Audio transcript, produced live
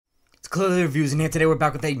Clearly Reviews, and here today we're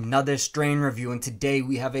back with another strain review, and today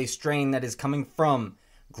we have a strain that is coming from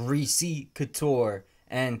Greasy Couture,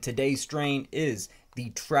 and today's strain is the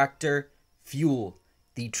Tractor Fuel.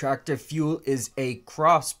 The Tractor Fuel is a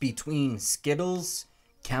cross between Skittles,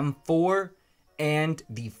 Chem 4, and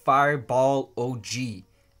the Fireball OG.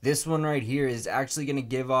 This one right here is actually going to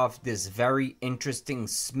give off this very interesting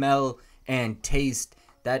smell and taste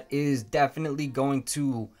that is definitely going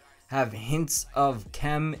to have hints of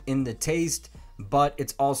chem in the taste, but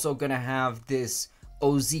it's also gonna have this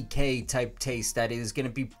OZK type taste that is gonna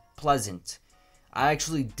be pleasant. I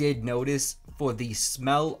actually did notice for the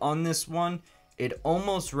smell on this one, it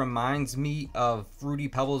almost reminds me of Fruity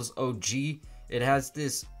Pebbles OG. It has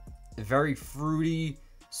this very fruity,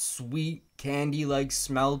 sweet, candy-like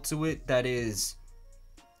smell to it that is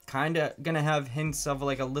kind of gonna have hints of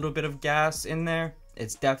like a little bit of gas in there.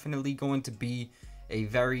 It's definitely going to be a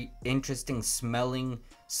very interesting smelling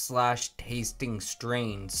slash tasting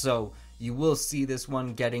strain, so you will see this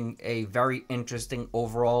one getting a very interesting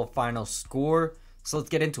overall final score. So let's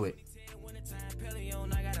get into it.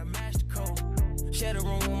 Share the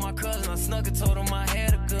room with my cousin, I snuck and told him I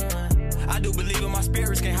had a gun. I do believe in my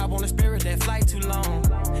spirits, can't hop on the spirit, that flight too long.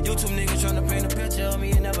 YouTube niggas trying to paint a picture of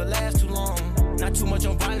me, it never lasts too long. Not too much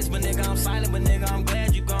on violence, but nigga I'm silent, but nigga I'm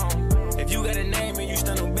glad you gone. If you got a name and you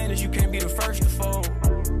stand on business, you can't be the first to fold.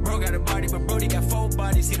 Bro got a body, but Brody got 4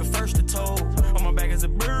 bodies, he the first to told. On my back is a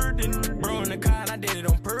burden, bro in the car and I did it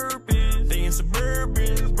on purpose. They in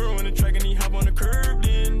Suburbans, bro in the track and he hop on the curb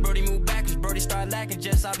then. Brody moved back cause Brody started lacking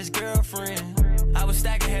just off his girlfriend. I was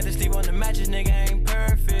stacking, had to sleep on the mattress, nigga ain't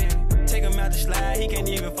perfect. Take him out the slide, he can't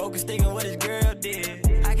even focus thinking what his girl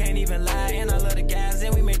did. I can't even lie, and I love the guys,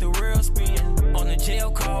 and we make the world spin. On the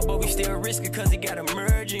jail call, but we still risk it cause he got a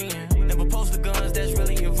merge in. Never post the guns that's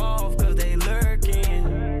really involved cause they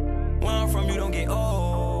lurking. Where I'm from, you don't get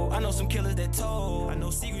old. I know some killers that told. I know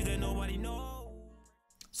secrets that nobody knows.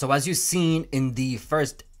 So as you've seen in the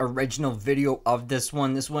first original video of this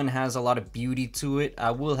one has a lot of beauty to it.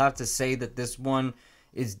 I will have to say that this one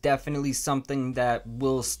is definitely something that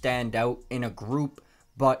will stand out in a group,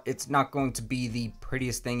 but it's not going to be the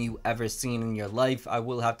prettiest thing you ever seen in your life. I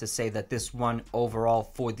will have to say that this one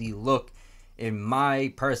overall for the look, in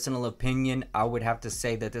my personal opinion, I would have to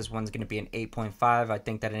say that this one's going to be an 8.5. I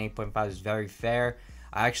think that an 8.5 is very fair.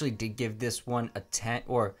 I actually did give this one a 10,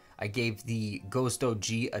 or I gave the Ghost OG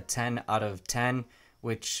a 10 out of 10,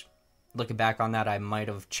 which looking back on that, I might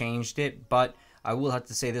have changed it, but I will have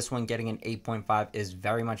to say this one getting an 8.5 is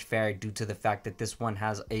very much fair due to the fact that this one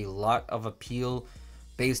has a lot of appeal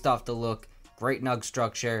based off the look, great nug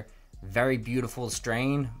structure, very beautiful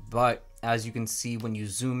strain, but as you can see when you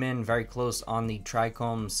zoom in very close on the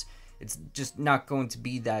trichomes, it's just not going to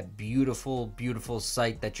be that beautiful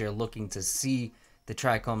sight that you're looking to see. The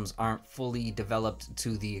trichomes aren't fully developed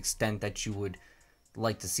to the extent that you would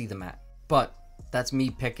like to see them at, but that's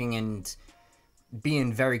me picking and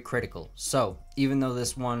being very critical. So even though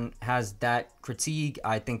this one has that critique,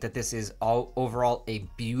 I think that this is overall a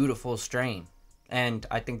beautiful strain. And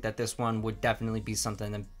I think that this one would definitely be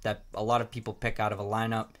something that a lot of people pick out of a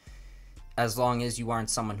lineup, as long as you aren't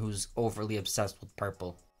someone who's overly obsessed with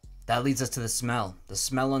purple. That leads us to the smell. The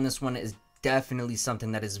smell on this one is definitely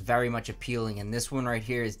something that is very much appealing, and this one right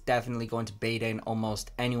here is definitely going to bait in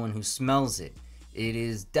almost anyone who smells it. It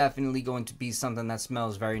is definitely going to be something that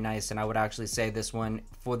smells very nice, and I would actually say this one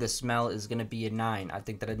for the smell is going to be a 9. I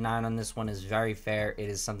think that a 9 on this one is very fair. It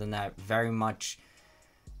is something that very much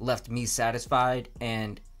left me satisfied,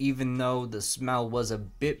 and even though the smell was a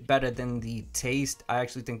bit better than the taste, I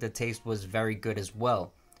actually think the taste was very good as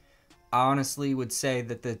well. I honestly would say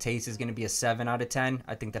that the taste is going to be a 7 out of 10.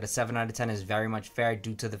 I think that a 7 out of 10 is very much fair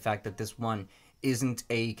due to the fact that this one isn't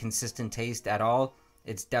a consistent taste at all.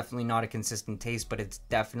 It's definitely not a consistent taste, but it's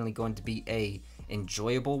definitely going to be a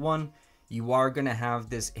enjoyable one. You are going to have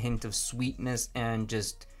this hint of sweetness and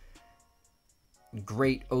just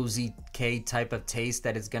great OZK type of taste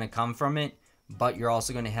that is going to come from it, but you're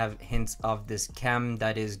also going to have hints of this chem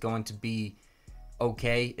that is going to be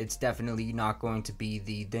okay. It's definitely not going to be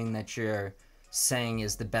the thing that you're saying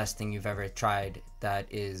is the best thing you've ever tried, that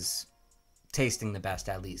is tasting the best,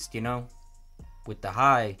 at least, you know. With the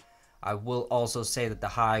high, I will also say that the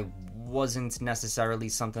high wasn't necessarily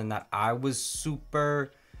something that I was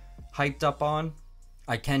super hyped up on.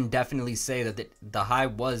 I can definitely say that the high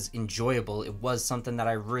was enjoyable. It was something that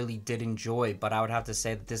I really did enjoy, but I would have to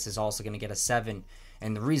say that this is also going to get a 7.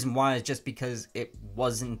 And the reason why is just because it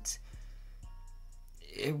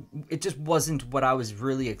just wasn't what I was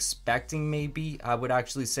really expecting. Maybe I would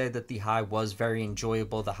actually say that the high was very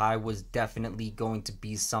enjoyable. The high was definitely going to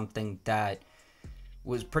be something that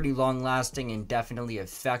was pretty long lasting and definitely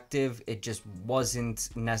effective. It just wasn't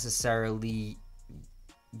necessarily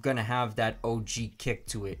gonna have that OG kick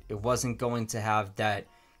to it. It wasn't going to have that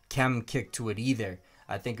chem kick to it either.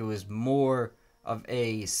 I think it was more of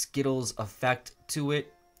a Skittles effect to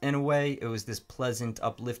it in a way. It was this pleasant,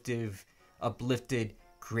 uplifted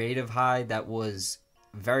creative high that was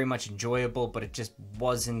very much enjoyable, but it just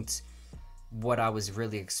wasn't what I was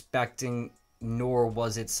really expecting, nor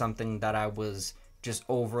was it something that I was just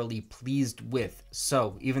overly pleased with.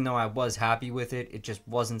 So even though I was happy with it, it just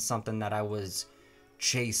wasn't something that I was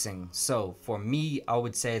chasing. So for me, I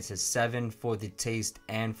would say it's a 7 for the taste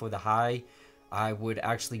and for the high. I would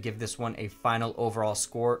actually give this one a final overall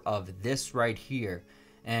score of this right here.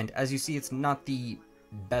 And as you see, it's not the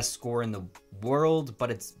best score in the world,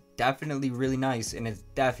 but it's definitely really nice, and it's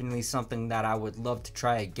definitely something that I would love to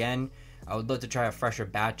try again. I would love to try a fresher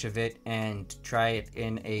batch of it and try it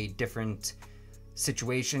in a different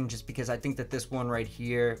situation, just because I think that this one right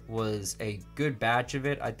here was a good batch of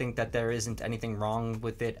it. I think that there isn't anything wrong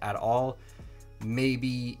with it at all.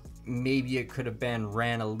 Maybe it could have been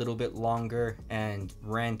ran a little bit longer and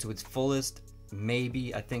ran to its fullest.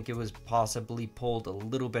 Maybe I think it was possibly pulled a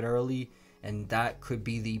little bit early, and that could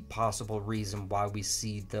be the possible reason why we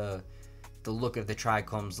see the look of the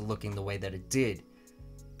trichomes looking the way that it did.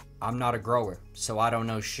 I'm not a grower, so I don't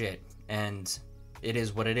know shit, and it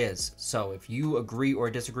is what it is. So if you agree or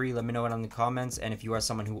disagree, let me know it in the comments. And if you are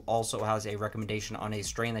someone who also has a recommendation on a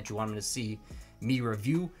strain that you want me to see me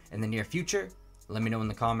review in the near future, let me know in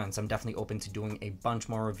the comments. I'm definitely open to doing a bunch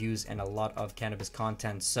more reviews and a lot of cannabis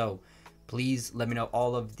content. So please let me know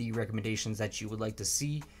all of the recommendations that you would like to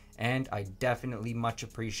see, and I definitely much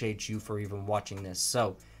appreciate you for even watching this.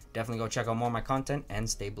 So definitely go check out more of my content and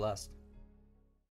stay blessed.